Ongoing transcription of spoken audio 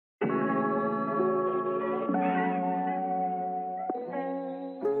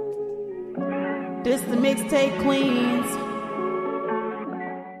This the mixtape queens.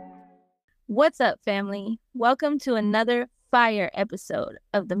 What's up, family? Welcome to another fire episode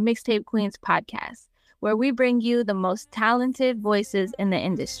of the Mixtape Queens podcast, where we bring you the most talented voices in the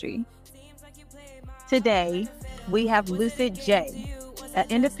industry. Today, we have Lucid J, an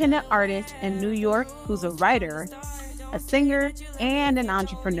independent artist in New York who's a writer, a singer, and an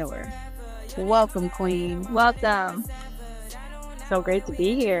entrepreneur. Welcome, queen. Welcome. So great to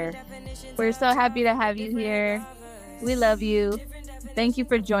be here. We're so happy to have you here. We love you. Thank you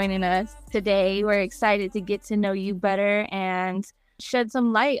for joining us today. We're excited to get to know you better and shed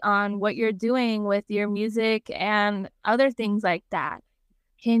some light on what you're doing with your music and other things like that.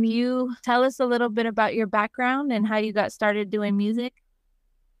 Can you tell us a little bit about your background and how you got started doing music?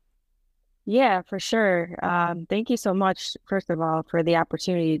 Yeah, for sure. Thank you so much, first of all, for the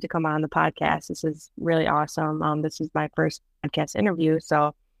opportunity to come on the podcast. This is really awesome. This is my first podcast interview,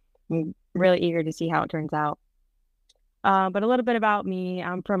 so I'm really eager to see how it turns out. But a little bit about me.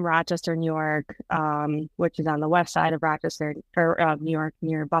 I'm from Rochester, New York, which is on the west side of Rochester, or New York,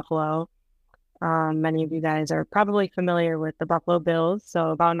 near Buffalo. Many of you guys are probably familiar with the Buffalo Bills,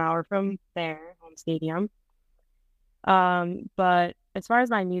 so about an hour from there, home stadium. But as far as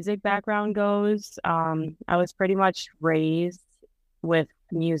my music background goes, I was pretty much raised with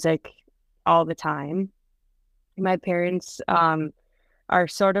music all the time. My parents are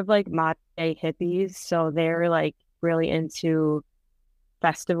sort of like modern day hippies, so they're like really into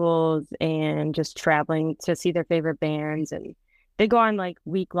festivals and just traveling to see their favorite bands, and they go on like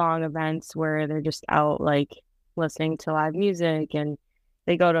week-long events where they're just out like listening to live music, and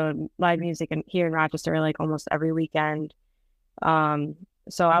they go to live music and here in Rochester like almost every weekend.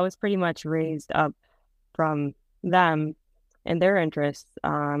 So I was pretty much raised up from them and their interests,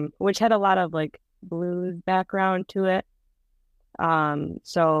 which had a lot of like blues background to it.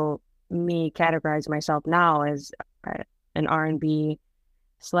 So me categorize myself now as an R&B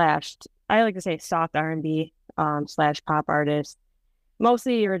slash, I like to say soft R&B slash pop artist.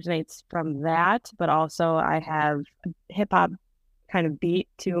 Mostly originates from that, but also I have hip hop kind of beat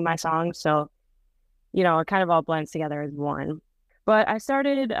to my songs. So, you know, it kind of all blends together as one. But I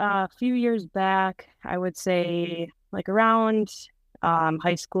started a few years back, I would say like around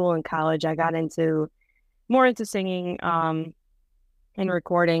high school and college. I got more into singing and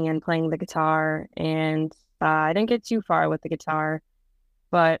recording and playing the guitar. And I didn't get too far with the guitar,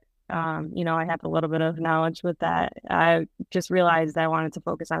 but you know, I have a little bit of knowledge with that. I just realized I wanted to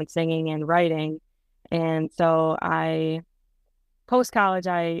focus on singing and writing. And so post-college,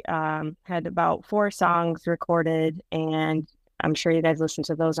 I had about 4 songs recorded, and I'm sure you guys listen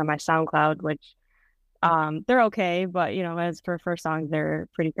to those on my SoundCloud, which they're okay, but you know, as for first songs, they're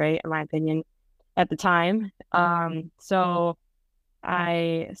pretty great in my opinion at the time. So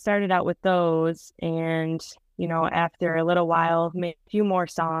I started out with those, and you know, after a little while, made a few more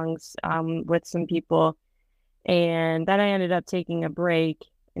songs with some people, and then I ended up taking a break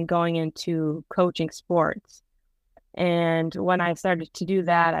and going into coaching sports. And when I started to do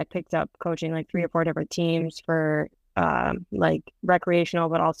that, I picked up coaching like 3 or 4 different teams for like recreational,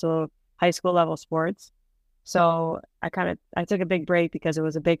 but also high school level sports. So I took a big break because it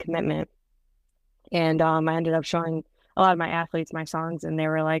was a big commitment. And I ended up showing a lot of my athletes my songs, and they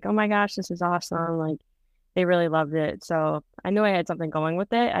were like, oh my gosh, this is awesome. Like, they really loved it. So I knew I had something going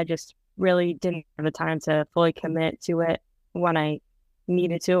with it. I just really didn't have the time to fully commit to it when I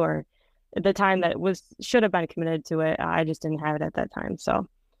needed to, or at the time that should have been committed to it. I just didn't have it at that time. So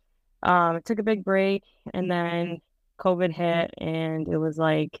I took a big break, and then COVID hit, and it was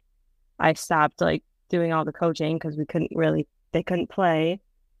like I stopped like doing all the coaching because they couldn't play.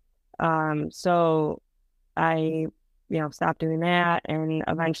 So I, you know, stopped doing that, and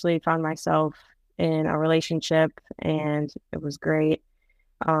eventually found myself in a relationship, and it was great.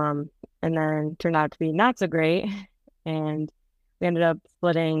 And then turned out to be not so great, and we ended up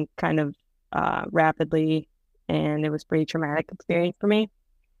splitting kind of rapidly, and it was a pretty traumatic experience for me.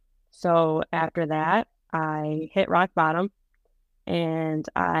 So after that, I hit rock bottom, and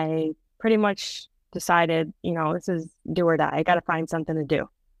I pretty much decided, you know, this is do or die. I got to find something to do.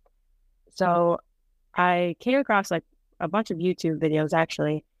 So I came across like a bunch of YouTube videos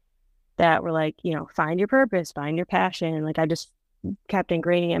actually that were like, you know, find your purpose, find your passion. Like I just kept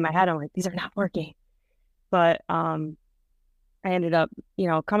ingraining it in my head. I'm like, these are not working. But I ended up, you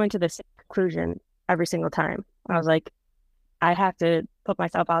know, coming to this conclusion every single time. I was like, I have to put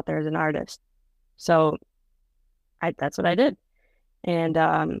myself out there as an artist. So that's what I did. And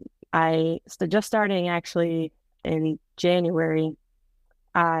just starting actually in January,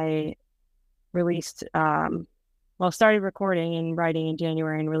 I released started recording and writing in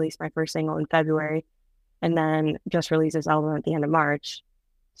January and released my first single in February, and then just released this album at the end of March.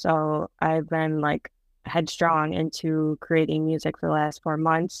 So I've been like headstrong into creating music for the last 4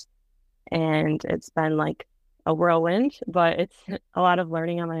 months, and it's been like a whirlwind, but it's a lot of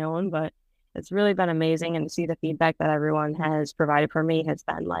learning on my own, but it's really been amazing. And to see the feedback that everyone has provided for me has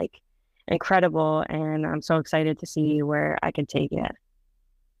been like incredible. And I'm so excited to see where I can take it.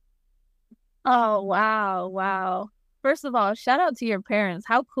 Oh, wow. Wow. First of all, shout out to your parents.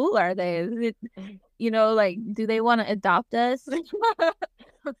 How cool are they? Is it, like, do they want to adopt us?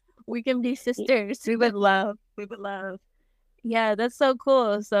 We can be sisters. We would love. We would love. Yeah, that's so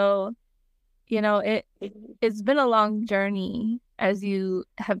cool. So, it's been a long journey, as you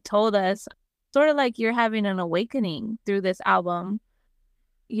have told us, sort of like you're having an awakening through this album,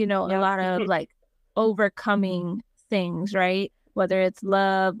 a lot of like overcoming things, right? Whether it's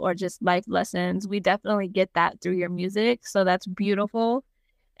love or just life lessons, we definitely get that through your music. So that's beautiful.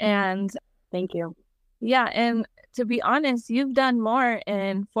 And thank you. Yeah. And to be honest, you've done more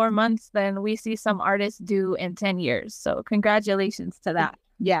in 4 months than we see some artists do in 10 years. So congratulations to that.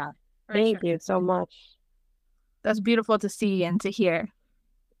 Yeah. Thank you so much. That's beautiful to see and to hear.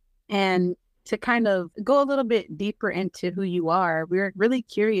 And to kind of go a little bit deeper into who you are, we're really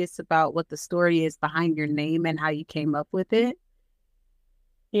curious about what the story is behind your name and how you came up with it.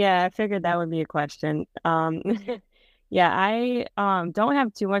 Yeah, I figured that would be a question. Yeah, I don't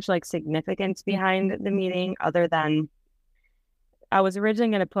have too much like significance behind the meaning other than I was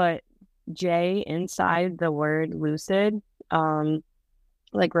originally going to put J inside the word lucid,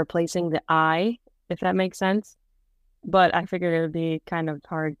 like replacing the I, if that makes sense. But I figured it would be kind of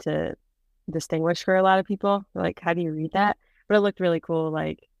hard to distinguish for a lot of people. Like, how do you read that? But it looked really cool,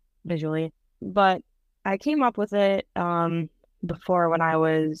 like visually. But I came up with it before when I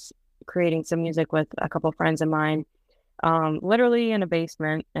was creating some music with a couple friends of mine, literally in a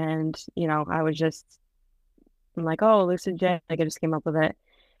basement. And, I was I'm like, oh, Lucid J. Like, I just came up with it.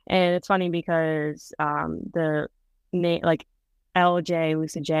 And it's funny because the name, like LJ,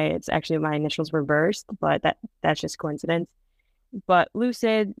 Lucid J, it's actually my initials reversed, but that's just coincidence. But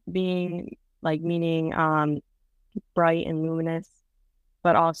lucid being like meaning bright and luminous,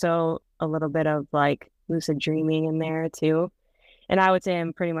 but also a little bit of like lucid dreaming in there too. And I would say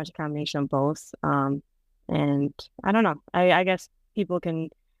I'm pretty much a combination of both. And I don't know. I guess people can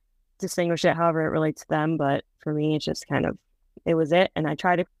distinguish it however it relates to them, but for me, it's just kind of, it was it. And I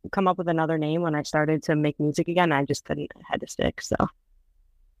tried to come up with another name when I started to make music again. I just couldn't, I had to stick. So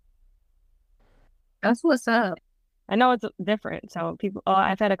that's what's up. I know it's different. So people,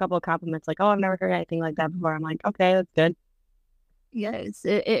 I've had a couple of compliments like, oh, I've never heard anything like that before. I'm like, okay, that's good. Yes,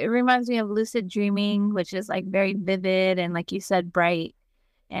 it reminds me of lucid dreaming, which is like very vivid and, like you said, bright.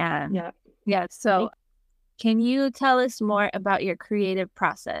 And yeah. So can you tell us more about your creative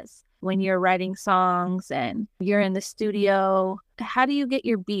process when you're writing songs and you're in the studio? How do you get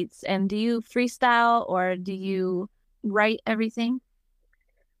your beats? And do you freestyle or do you write everything?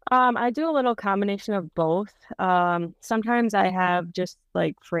 I do a little combination of both. Sometimes I have just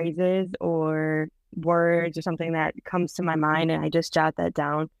like phrases or words or something that comes to my mind and I just jot that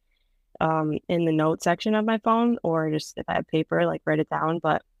down in the note section of my phone, or just if I have paper, like write it down.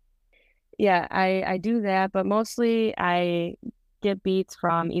 But yeah, I do that, but mostly I get beats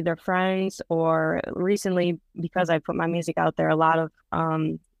from either friends or recently, because I put my music out there, a lot of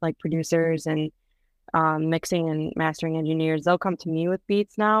like producers and mixing and mastering engineers, they'll come to me with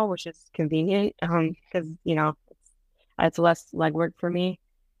beats now, which is convenient because it's less legwork for me.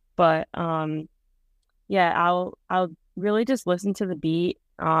 But yeah, I'll really just listen to the beat,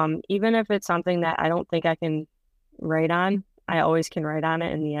 even if it's something that I don't think I can write on. I always can write on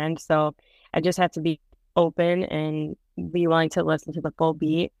it in the end. So I just have to be open and be willing to listen to the full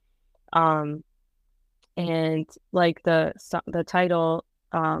beat. And like the title,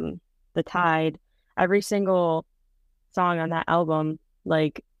 The Tide, every single song on that album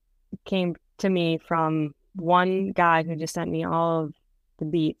like came to me from one guy who just sent me all of the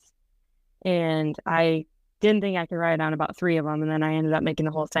beats, and I didn't think I could write on about 3 of them, and then I ended up making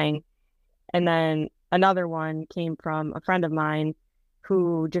the whole thing. And then another one came from a friend of mine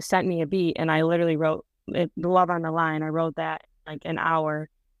who just sent me a beat, and I literally wrote it, The Love on the Line. I wrote that like an hour,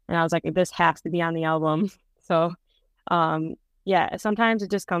 and I was like, this has to be on the album. So yeah, sometimes it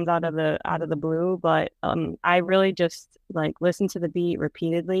just comes out of the blue, but I really just like listen to the beat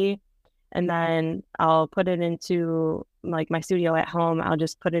repeatedly, and then I'll put it into like my studio at home. I'll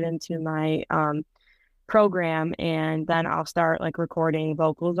just put it into my program, and then I'll start like recording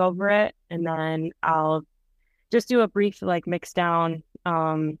vocals over it, and then I'll just do a brief like mix down,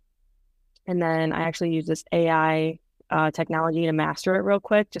 and then I actually use this AI technology to master it real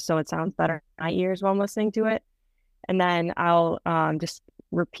quick, just so it sounds better in my ears while I'm listening to it. And then I'll just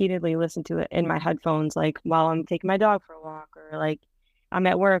repeatedly listen to it in my headphones, like while I'm taking my dog for a walk or like I'm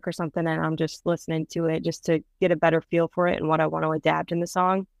at work or something, and I'm just listening to it just to get a better feel for it and what I want to adapt in the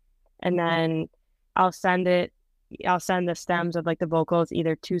song. And then I'll send it, I'll send the stems of like the vocals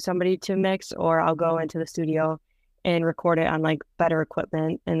either to somebody to mix, or I'll go into the studio and record it on like better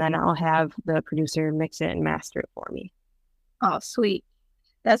equipment. And then I'll have the producer mix it and master it for me. Oh, sweet.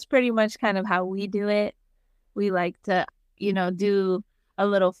 That's pretty much kind of how we do it. We like to, do a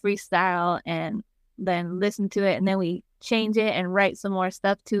little freestyle and then listen to it, and then we change it and write some more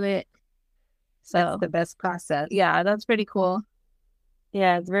stuff to it. So That's the best process. yeah, that's pretty cool.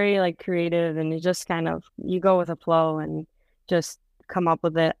 Yeah, it's very like creative, and you just kind of you go with a flow and just come up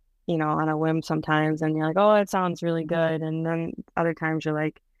with it, on a whim sometimes, and you're like, oh, it sounds really good. And then other times you're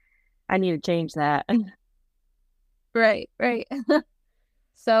like, I need to change that. Right.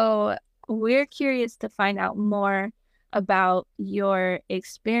 So we're curious to find out more about your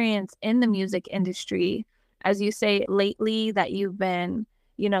experience in the music industry. As you say lately that you've been,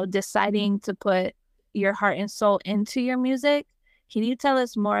 deciding to put your heart and soul into your music. Can you tell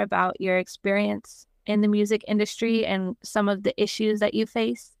us more about your experience in the music industry and some of the issues that you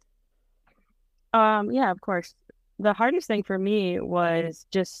faced? Yeah, of course. The hardest thing for me was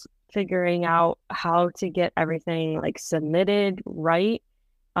just figuring out how to get everything like submitted right.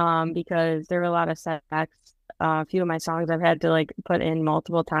 Because there were a lot of setbacks. A few of my songs I've had to like put in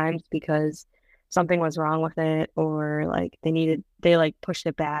multiple times because something was wrong with it, or like they like pushed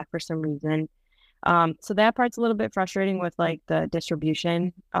it back for some reason. So that part's a little bit frustrating with like the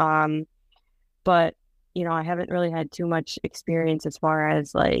distribution. But I haven't really had too much experience as far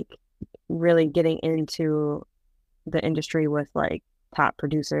as like really getting into the industry with like top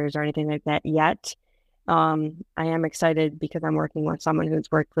producers or anything like that yet. I am excited because I'm working with someone who's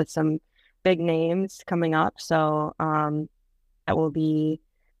worked with some big names coming up. So that will be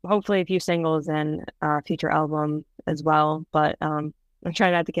hopefully a few singles and a future album as well. But I'm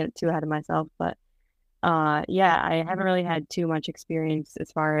trying not to get too ahead of myself. But yeah, I haven't really had too much experience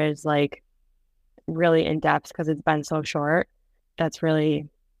as far as like really in depth because it's been so short. That's really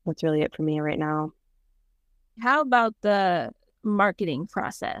it for me right now. How about the marketing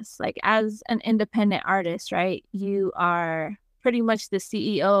process? Like as an independent artist, right? You are pretty much the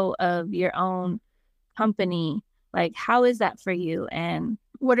CEO of your own company. Like how is that for you? And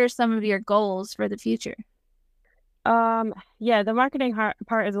what are some of your goals for the future? Yeah, the marketing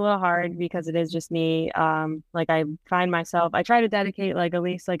part is a little hard because it is just me. Like I find myself, I try to dedicate like at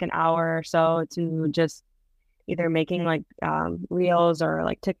least like an hour or so to just either making like reels or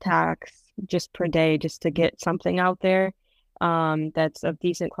like TikToks just per day just to get something out there that's of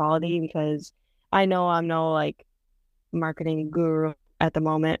decent quality, because I know I'm no like marketing guru at the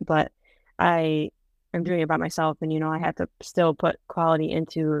moment, but I am doing it by myself, and I have to still put quality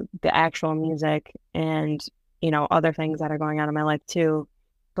into the actual music and other things that are going on in my life too.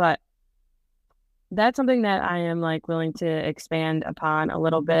 But that's something that I am like willing to expand upon a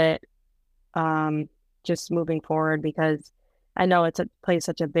little bit, just moving forward, because I know plays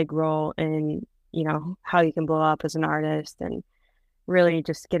such a big role in how you can blow up as an artist and really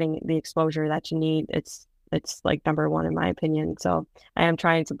just getting the exposure that you need. It's like number one in my opinion. So I am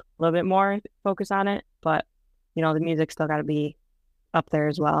trying to put a little bit more focus on it, but the music's still got to be up there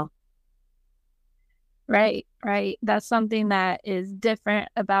as well. Right. That's something that is different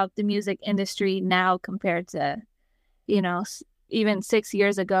about the music industry now compared to, even 6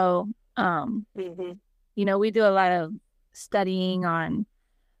 years ago. We do a lot of studying on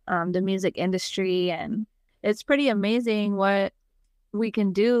the music industry, and it's pretty amazing what we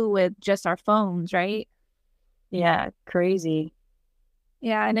can do with just our phones, right? Yeah, crazy.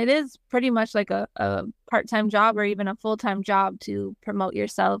 Yeah, and it is pretty much like a part-time job or even a full-time job to promote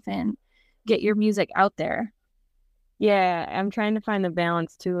yourself and get your music out there. Yeah, I'm trying to find the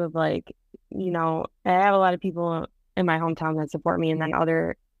balance too of like, I have a lot of people in my hometown that support me, and then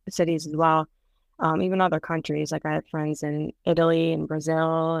other cities as well, even other countries. Like I have friends in Italy and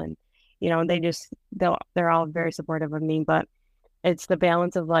Brazil, and they're all very supportive of me. But it's the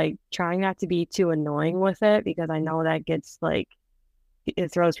balance of like trying not to be too annoying with it, because I know that gets like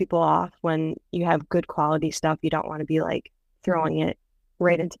it throws people off when you have good quality stuff. You don't want to be like throwing it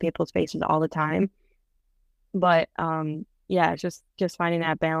right into people's faces all the time. But yeah, just finding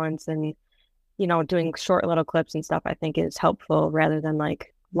that balance and doing short little clips and stuff I think is helpful rather than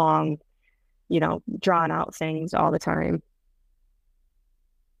like long, drawn out things all the time.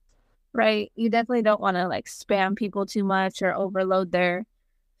 Right. You definitely don't want to like spam people too much or overload their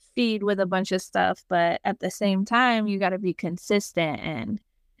feed with a bunch of stuff, but at the same time, you got to be consistent. And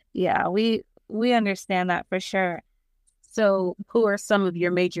yeah, we understand that for sure. So who are some of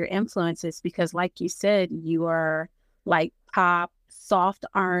your major influences? Because like you said, you are like pop, soft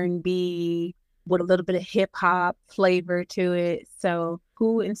R&B with a little bit of hip hop flavor to it. So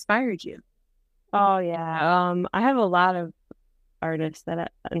who inspired you? Oh yeah. I have a lot of artists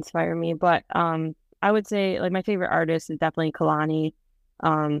that inspire me, but I would say like my favorite artist is definitely Kalani.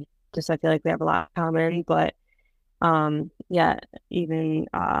 Just I feel like we have a lot of comedy, but yeah, even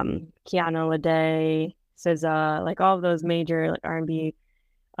Kiana Lede, SZA, like all of those major like R&B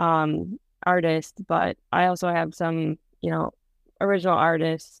artists, but I also have some, original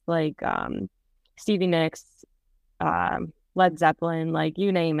artists like Stevie Nicks, Led Zeppelin, like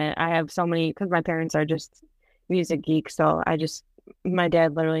you name it. I have so many because my parents are just music geeks, so my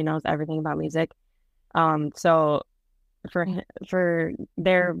dad literally knows everything about music. So for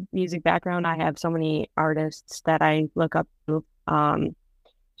their music background, I have so many artists that I look up to,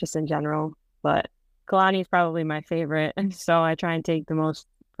 just in general. But Kalani is probably my favorite, and so I try and take the most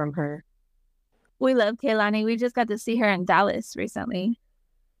from her. We love Kehlani. We just got to see her in Dallas recently.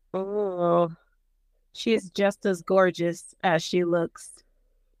 Oh, She is just as gorgeous as she looks.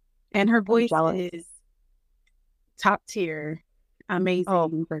 And her voice is top tier. Amazing.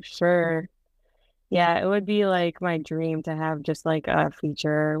 Oh, for sure. Yeah, it would be like my dream to have just like a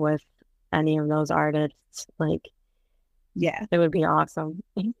feature with any of those artists. Like, yeah, it would be awesome.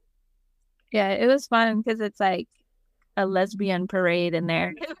 Yeah, it was fun because it's like a lesbian parade in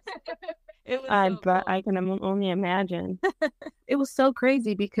there. It was but I can only imagine. It was so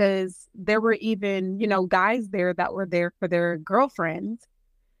crazy because there were even, guys there that were there for their girlfriends.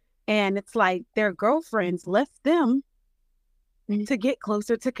 And it's like their girlfriends left them to get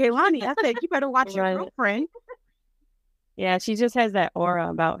closer to Kehlani. I said, you better watch your girlfriend. Yeah, she just has that aura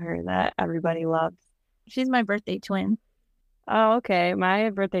about her that everybody loves. She's my birthday twin. Oh, okay. My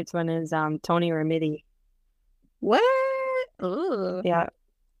birthday twin is Tony Remedy. What? Ooh. Yeah.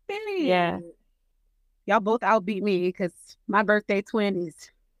 Hey. Yeah. Y'all both outbeat me because my birthday twin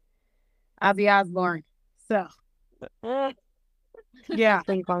is Ozzy Osbourne. So yeah.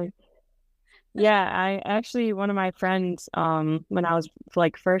 Yeah, I actually, one of my friends, when I was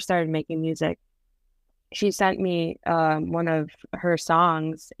like first started making music, she sent me one of her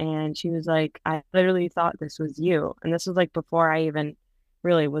songs and she was like, I literally thought this was you. And this was like before I even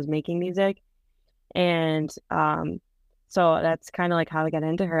really was making music. And so that's kind of like how I got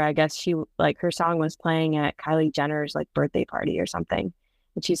into her. I guess she like her song was playing at Kylie Jenner's like birthday party or something.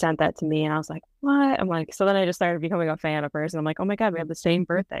 And she sent that to me and I was like, what? I'm like, so then I just started becoming a fan of hers and I'm like, oh my God, we have the same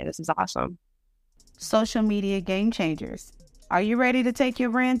birthday. This is awesome. Social media game changers. Are you ready to take your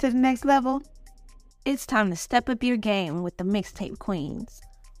brand to the next level? It's time to step up your game with the Mixtape Queens.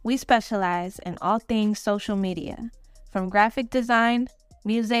 We specialize in all things social media, from graphic design,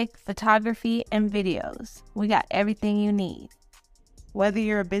 music, photography, and videos. We got everything you need. Whether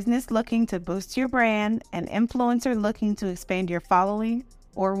you're a business looking to boost your brand, an influencer looking to expand your following,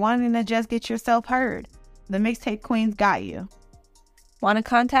 or wanting to just get yourself heard, the Mixtape Queens got you. Want to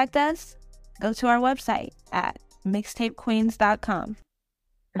contact us? Go to our website at mixtapequeens.com.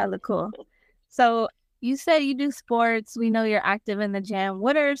 Hella cool. So you said you do sports. We know you're active in the gym.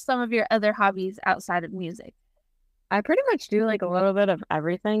 What are some of your other hobbies outside of music? I pretty much do like a little bit of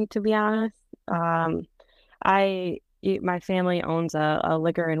everything, to be honest. My family owns a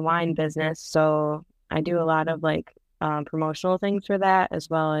liquor and wine business, so I do a lot of like promotional things for that, as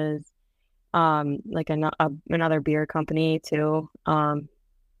well as like another beer company too.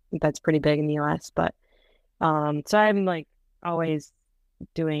 That's pretty big in the US, but so I'm like always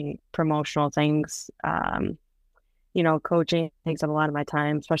doing promotional things. Coaching takes up a lot of my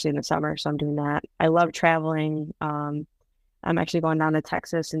time, especially in the summer, so I'm doing that. I love traveling. I'm actually going down to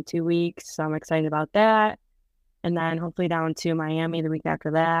Texas in 2 weeks, so I'm excited about that. And then hopefully down to Miami the week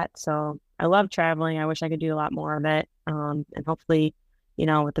after that. So I love traveling. I wish I could do a lot more of it. And hopefully,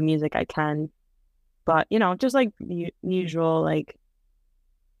 with the music I can. But, just like usual, like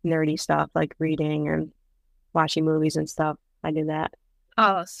nerdy stuff, like reading and watching movies and stuff. I do that.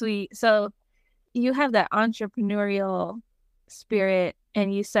 Oh, sweet. So you have that entrepreneurial spirit,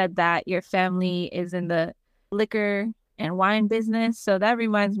 and you said that your family is in the liquor and wine business. So that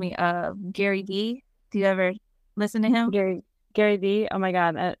reminds me of Gary Vee. Do you ever listen to him? Gary Vee? Oh my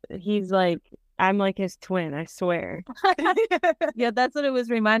God. He's like, I'm like his twin, I swear. Yeah, that's what it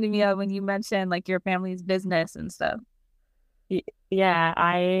was reminding me of when you mentioned like your family's business and stuff. Yeah,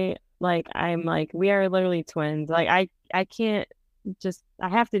 I'm like, we are literally twins. Like I can't I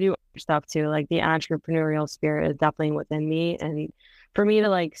have to do other stuff too. Like the entrepreneurial spirit is definitely within me. And for me to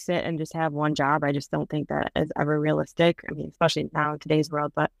like sit and just have one job, I just don't think that is ever realistic. I mean, especially now in today's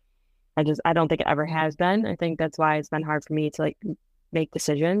world, but I don't think it ever has been. I think that's why it's been hard for me to like make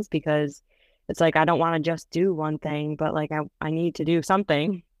decisions, because it's like I don't want to just do one thing, but like I need to do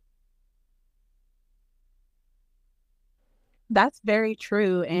something. That's very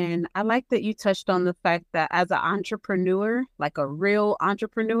true. And I like that you touched on the fact that as an entrepreneur, like a real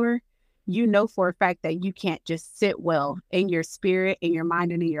entrepreneur, you know for a fact that you can't just sit well in your spirit, in your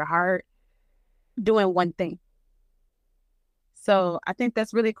mind, and in your heart doing one thing. So I think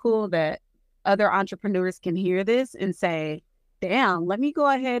that's really cool that other entrepreneurs can hear this and say, damn, let me go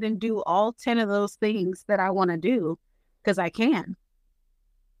ahead and do all 10 of those things that I want to do because I can.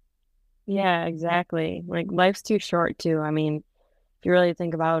 Yeah, exactly. Like life's too short too. I mean, if you really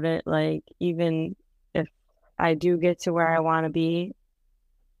think about it, like even if I do get to where I want to be,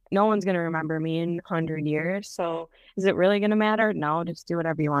 no one's going to remember me in 100 years. So is it really going to matter? No, just do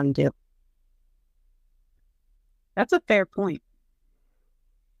whatever you want to do. That's a fair point.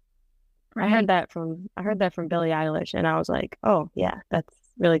 I heard that from Billie Eilish, and I was like, oh yeah, that's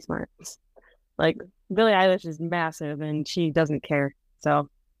really smart. Like Billie Eilish is massive and she doesn't care. So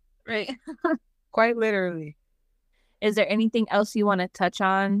Right. Quite literally. Is there anything else you want to touch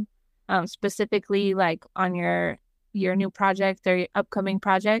on, specifically like on your new project or your upcoming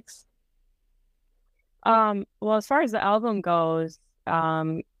projects? well, as far as the album goes,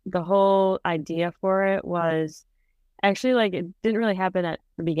 the whole idea for it was actually like it didn't really happen at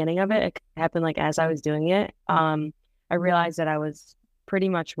the beginning of it. It happened like as I was doing it. I realized that I was pretty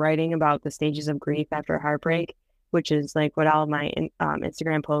much writing about the stages of grief after heartbreak, which is like what all of my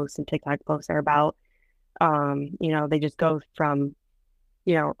Instagram posts and TikTok posts are about. They just go from,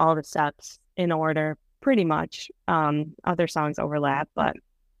 all the steps in order pretty much. Other songs overlap, but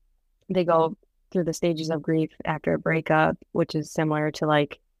they go through the stages of grief after a breakup, which is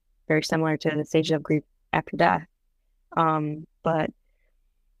very similar to the stages of grief after death. But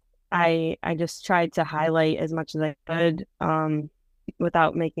I just tried to highlight as much as I could,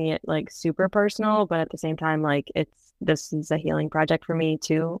 without making it like super personal, but at the same time, like this is a healing project for me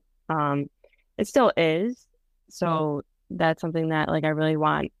too. It still is. So that's something that like I really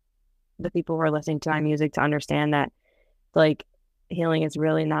want the people who are listening to my music to understand, that like healing is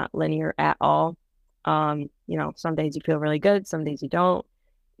really not linear at all. Some days you feel really good, some days you don't.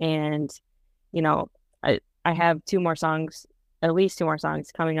 And, you know, I have at least two more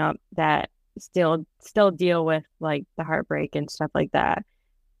songs coming up that still deal with like the heartbreak and stuff like that,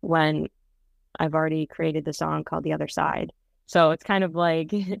 when I've already created the song called The Other Side. So it's kind of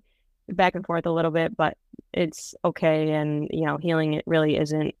like back and forth a little bit, but it's okay. And, healing, it really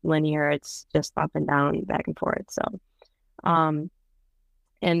isn't linear. It's just up and down, back and forth. So,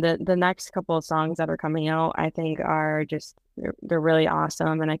 and the next couple of songs that are coming out, I think are just, they're really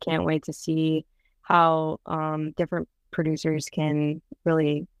awesome. And I can't wait to see how different producers can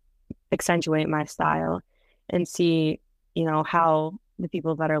really accentuate my style and see, how the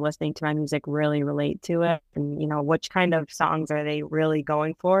people that are listening to my music really relate to it, and, which kind of songs are they really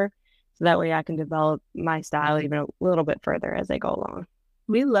going for. So that way I can develop my style even a little bit further as I go along.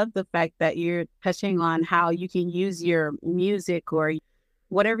 We love the fact that you're touching on how you can use your music or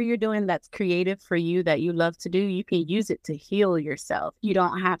whatever you're doing that's creative for you, that you love to do, you can use it to heal yourself. You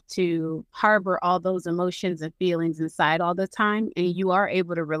don't have to harbor all those emotions and feelings inside all the time, and you are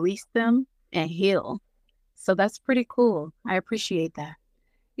able to release them and heal. So that's pretty cool. I appreciate that.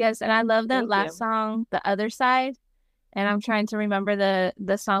 Yes, and I love that Thank last you. song, The Other Side. And I'm trying to remember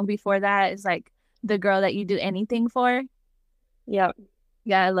the song before that is like The Girl That You Do Anything For. Yep.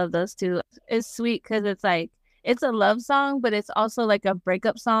 Yeah, I love those two. It's sweet because it's like it's a love song, but it's also like a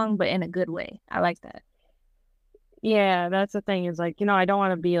breakup song, but in a good way. I like that. Yeah, that's the thing, is like, I don't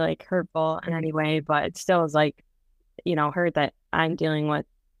want to be like hurtful in any way, but it still is like, hurt that I'm dealing with,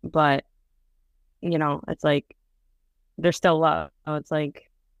 but it's like there's still love. So it's like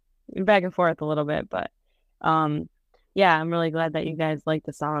back and forth a little bit, but yeah, I'm really glad that you guys like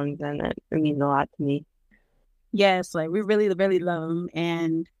the songs, and it means a lot to me. Yes, like we really, really love them.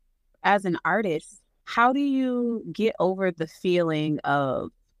 And as an artist, how do you get over the feeling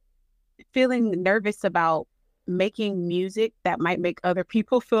of feeling nervous about making music that might make other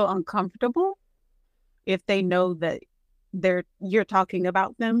people feel uncomfortable if they know that you're talking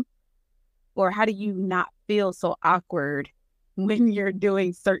about them? Or how do you not feel so awkward when you're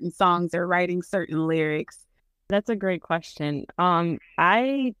doing certain songs or writing certain lyrics? That's a great question.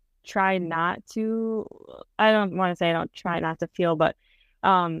 I try not to, I don't want to say I don't try not to feel, but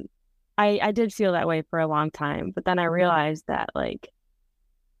um, I did feel that way for a long time. But then I realized that like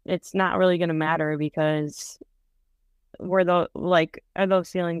it's not really going to matter, because are those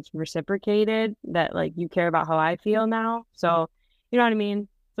feelings reciprocated, that like you care about how I feel now? So you know what I mean?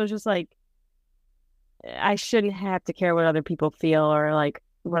 So it's just like I shouldn't have to care what other people feel or like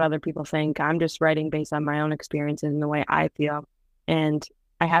what other people think. I'm just writing based on my own experiences and the way I feel. And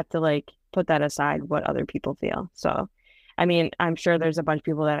I have to like put that aside what other people feel. So, I mean, I'm sure there's a bunch of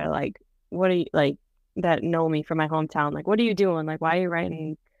people that are like, what are you like that know me from my hometown? Like, what are you doing? Like, why are you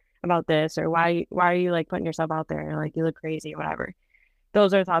writing about this? Or why are you like putting yourself out there? Like, you look crazy, whatever.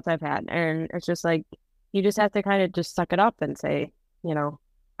 Those are thoughts I've had. And it's just like, you just have to kind of just suck it up and say, you know,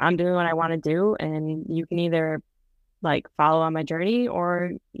 I'm doing what I want to do, and you can either like follow on my journey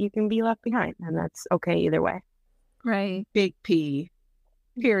or you can be left behind, and that's okay either way. Right. Big P.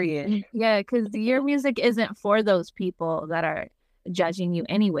 Period. Yeah, because your music isn't for those people that are judging you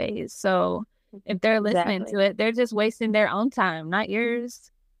anyways. So if they're listening to it, they're just wasting their own time, not yours.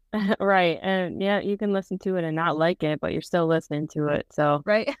 Right. And yeah, you can listen to it and not like it, but you're still listening to it. So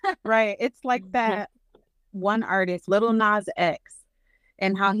right. Right. It's like that one artist, Little Nas X,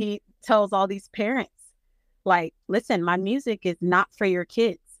 and how he tells all these parents, like, listen, my music is not for your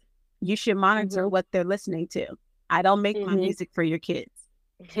kids. You should monitor what they're listening to. I don't make my music for your kids.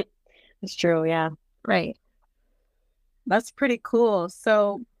 It's true. Yeah. Right. That's pretty cool.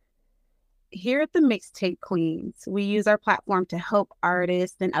 So here at the Mixtape Queens, we use our platform to help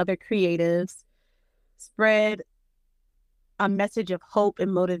artists and other creatives spread a message of hope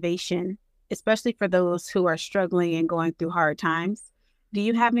and motivation, especially for those who are struggling and going through hard times. Do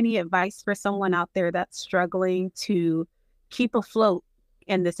you have any advice for someone out there that's struggling to keep afloat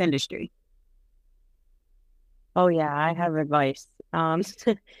in this industry? Oh yeah, I have advice.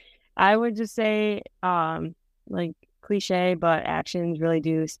 I would just say, like cliche, but actions really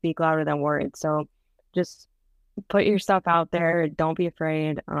do speak louder than words. So just put your stuff out there. Don't be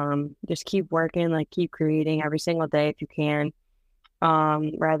afraid. Just keep working, like keep creating every single day if you can.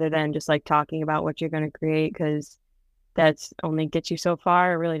 Rather than just like talking about what you're going to create, because that's only gets you so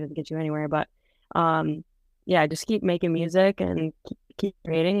far. It really doesn't get you anywhere. But yeah, just keep making music and keep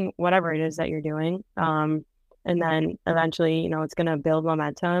creating whatever it is that you're doing. And then eventually, you know, it's going to build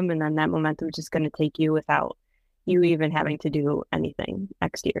momentum, and then that momentum is just going to take you without you even having to do anything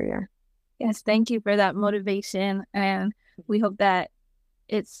exterior. Yes, thank you for that motivation. And we hope that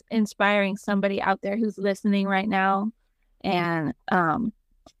it's inspiring somebody out there who's listening right now. And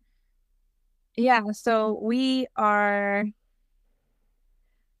yeah, so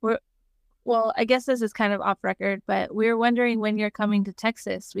well, I guess this is kind of off record, but we're wondering when you're coming to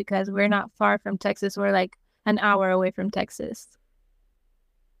Texas, because we're not far from Texas. We're like an hour away from Texas.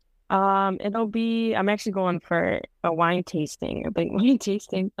 I'm actually going for a wine tasting, a big wine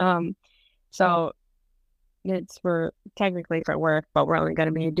tasting. So it's technically for work, but we're only going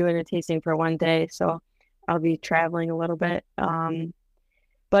to be doing a tasting for one day. So I'll be traveling a little bit.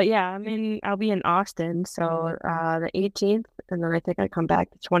 But yeah, I'll be in Austin. So, the 18th, and then I think I come back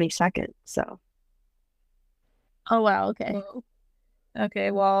the 22nd. So. Oh, wow. Okay. Whoa.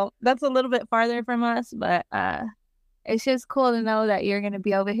 Okay. Well, that's a little bit farther from us, but, it's just cool to know that you're going to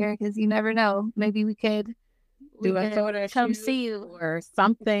be over here, because you never know. Maybe we could do a photo come see you or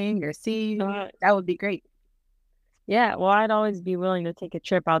something, or see you. That would be great. Yeah, well, I'd always be willing to take a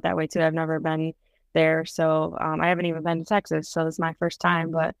trip out that way too. I've never been there, so I haven't even been to Texas, so this is my first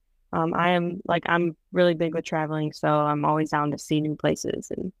time. But I'm really big with traveling, so I'm always down to see new places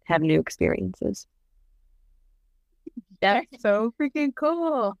and have new experiences. That's so freaking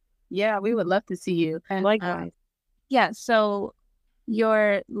cool. Yeah, we would love to see you. And likewise. Yeah, so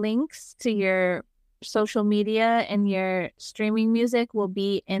your links to your social media and your streaming music will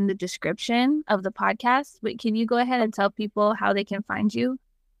be in the description of the podcast. But can you go ahead and tell people how they can find you?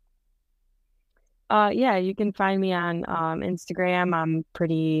 Yeah, you can find me on Instagram. I'm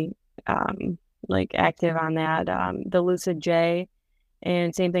pretty like active on that. The Lucid J,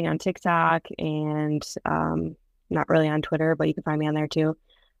 and same thing on TikTok, and not really on Twitter, but you can find me on there too.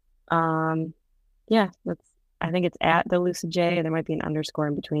 Yeah, I think it's at the Lucid J. There might be an underscore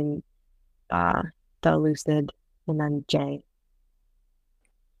in between the Lucid and then J.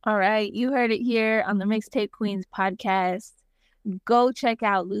 All right, you heard it here on the Mixtape Queens podcast. Go check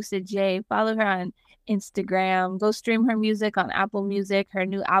out Lucid J. Follow her on Instagram. Go stream her music on Apple Music. Her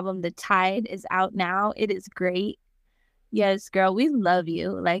new album, The Tide, is out now. It is great. Yes, girl, we love you.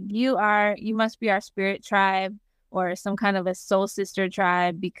 Like, you must be our spirit tribe, or some kind of a soul sister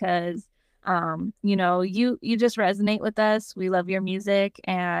tribe, because you know, you just resonate with us. We love your music,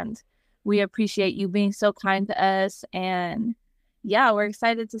 and we appreciate you being so kind to us. And yeah, we're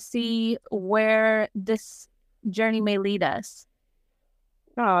excited to see where this journey may lead us.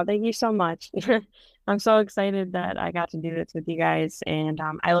 Oh, thank you so much. I'm so excited that I got to do this with you guys, and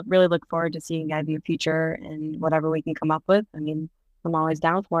really look forward to seeing you guys in the future and whatever we can come up with. I mean, I'm always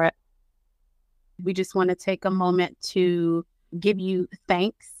down for it. We just want to take a moment to give you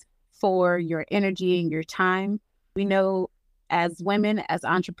thanks for your energy and your time. We know as women, as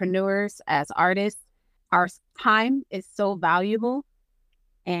entrepreneurs, as artists, our time is so valuable.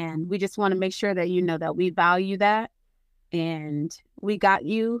 And we just want to make sure that you know that we value that. And we got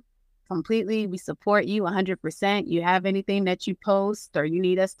you completely. We support you 100%. You have anything that you post or you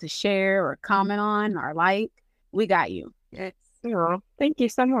need us to share or comment on or like, we got you. Yes. Oh, thank you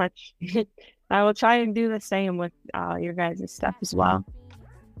so much. I will try and do the same with your guys' stuff as well.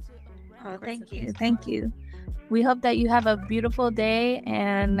 Oh, thank you. Thank you. We hope that you have a beautiful day,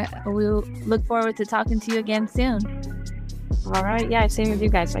 and we'll look forward to talking to you again soon. All right. Yeah, same with you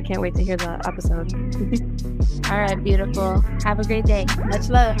guys. I can't wait to hear the episode. All right, beautiful. Have a great day. Much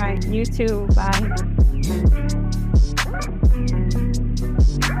love. All right. You too. Bye.